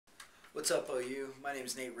What's up, OU? My name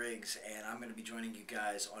is Nate Riggs, and I'm going to be joining you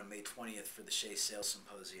guys on May 20th for the Schey Sales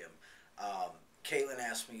Symposium. Caitlin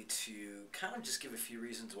asked me to kind of just give a few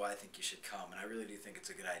reasons why I think you should come, and I really do think it's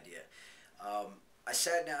a good idea. I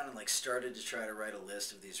sat down and started to try to write a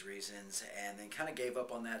list of these reasons, and then kind of gave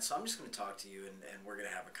up on that. So I'm just going to talk to you, and we're going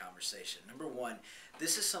to have a conversation. Number one,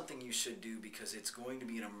 this is something you should do because it's going to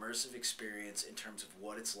be an immersive experience in terms of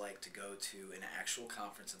what it's like to go to an actual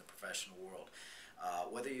conference in the professional world.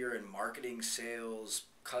 Whether you're in marketing, sales,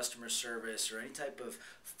 customer service, or any type of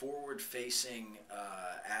forward-facing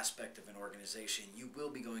aspect of an organization, you will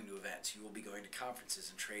be going to events. You will be going to conferences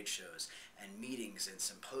and trade shows and meetings and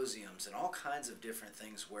symposiums and all kinds of different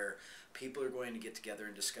things where people are going to get together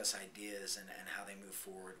and discuss ideas and how they move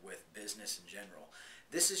forward with business in general.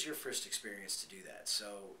 This is your first experience to do that,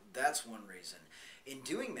 so that's one reason. In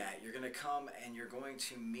doing that, you're going to come and you're going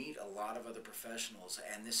to meet a lot of other professionals,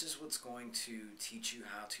 and this is what's going to teach you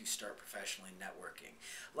how to start professionally networking.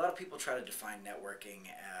 A lot of people try to define networking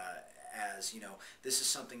as, this is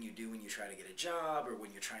something you do when you try to get a job or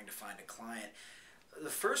when you're trying to find a client. The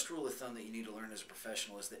first rule of thumb that you need to learn as a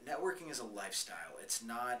professional is that networking is a lifestyle. It's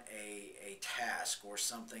not a task or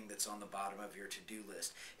something that's on the bottom of your to-do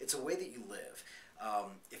list. It's a way that you live.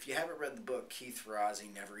 If you haven't read the book Keith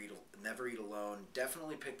Ferrazzi, Never Eat Alone,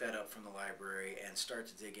 definitely pick that up from the library and start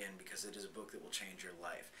to dig in because it is a book that will change your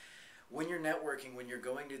life. When you're networking, when you're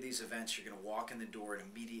going to these events, you're going to walk in the door and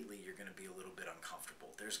immediately you're going to be a little bit uncomfortable.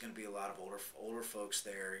 There's going to be a lot of older folks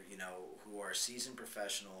there, who are seasoned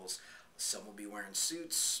professionals. Some will be wearing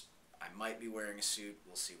suits. I might be wearing a suit.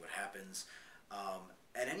 We'll see what happens.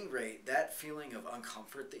 At any rate, that feeling of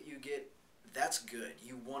uncomfort that you get, that's good.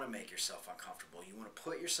 You want to make yourself uncomfortable. You want to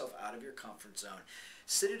put yourself out of your comfort zone.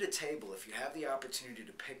 Sit at a table. If you have the opportunity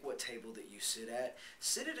to pick what table that you sit at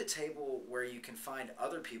a table where you can find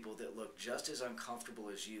other people that look just as uncomfortable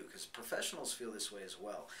as you, because professionals feel this way as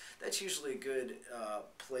well. That's usually a good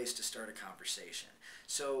place to start a conversation.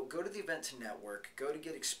 So go to the event to network. Go to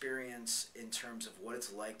get experience in terms of what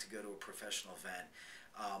it's like to go to a professional event.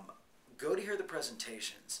 Go to hear the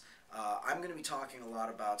presentations. I'm going to be talking a lot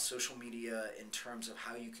about social media in terms of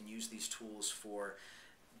how you can use these tools for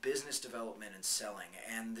business development and selling.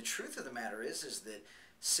 And the truth of the matter is that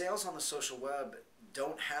sales on the social web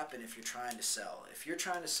don't happen if you're trying to sell. If you're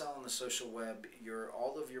trying to sell on the social web,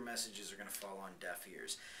 all of your messages are going to fall on deaf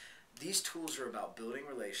ears. These tools are about building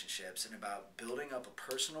relationships and about building up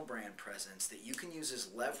a personal brand presence that you can use as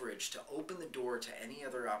leverage to open the door to any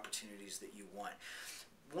other opportunities that you want.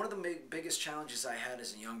 One of the biggest challenges I had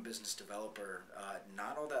as a young business developer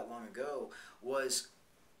not all that long ago was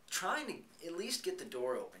trying to at least get the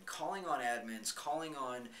door open, calling on admins, calling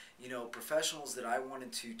on professionals that I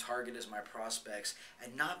wanted to target as my prospects,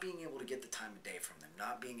 and not being able to get the time of day from them,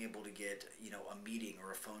 not being able to get a meeting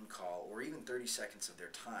or a phone call or even 30 seconds of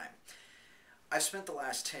their time. I've spent the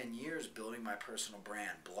last 10 years building my personal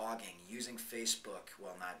brand, blogging, using Facebook,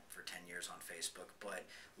 well, not for 10 years on Facebook, but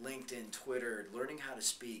LinkedIn, Twitter, learning how to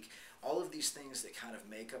speak, all of these things that kind of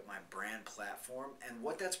make up my brand platform. And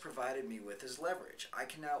what that's provided me with is leverage. I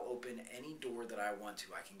can now open any door that I want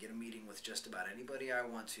to. I can get a meeting with just about anybody I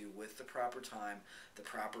want to with the proper time, the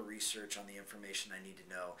proper research on the information I need to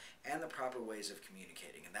know, and the proper ways of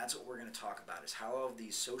communicating. And that's what we're going to talk about, is how all of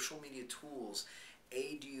these social media tools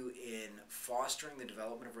aid you in fostering the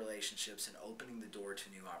development of relationships and opening the door to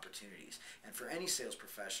new opportunities. And for any sales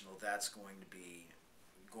professional, that's going to be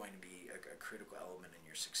a critical element in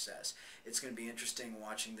your success. It's going to be interesting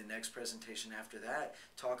watching the next presentation after that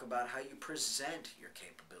talk about how you present your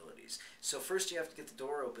capabilities. So first you have to get the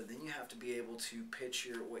door open, then you have to be able to pitch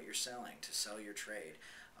what you're selling, to sell your trade.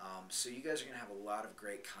 So you guys are going to have a lot of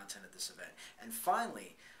great content at this event. And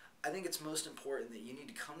finally, I think it's most important that you need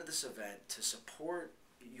to come to this event to support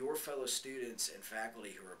your fellow students and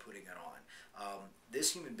faculty who are putting it on.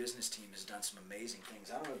 This human business team has done some amazing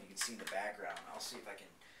things. I don't know if you can see in the background. I'll see if I can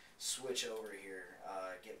switch over here,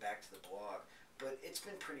 get back to the blog. But it's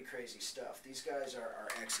been pretty crazy stuff. These guys are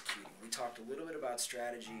executing. We talked a little bit about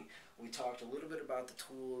strategy. We talked a little bit about the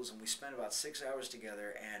tools, and we spent about 6 hours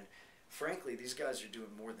together. And frankly, these guys are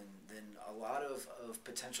doing more than a lot of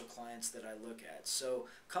potential clients that I look at. So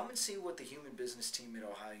come and see what the human business team at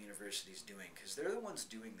Ohio University is doing, because they're the ones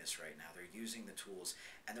doing this right now. They're using the tools,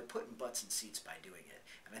 and they're putting butts in seats by doing it.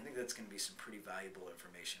 And I think that's going to be some pretty valuable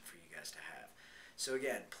information for you guys to have. So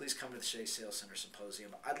again, please come to the Schey Sales Center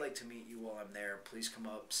Symposium. I'd like to meet you while I'm there. Please come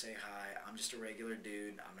up, say hi. I'm just a regular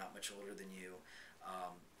dude. I'm not much older than you.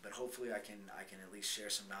 But hopefully I can at least share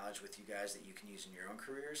some knowledge with you guys that you can use in your own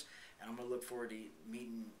careers. And I'm going to look forward to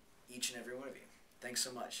meeting each and every one of you. Thanks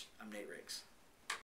so much. I'm Nate Riggs.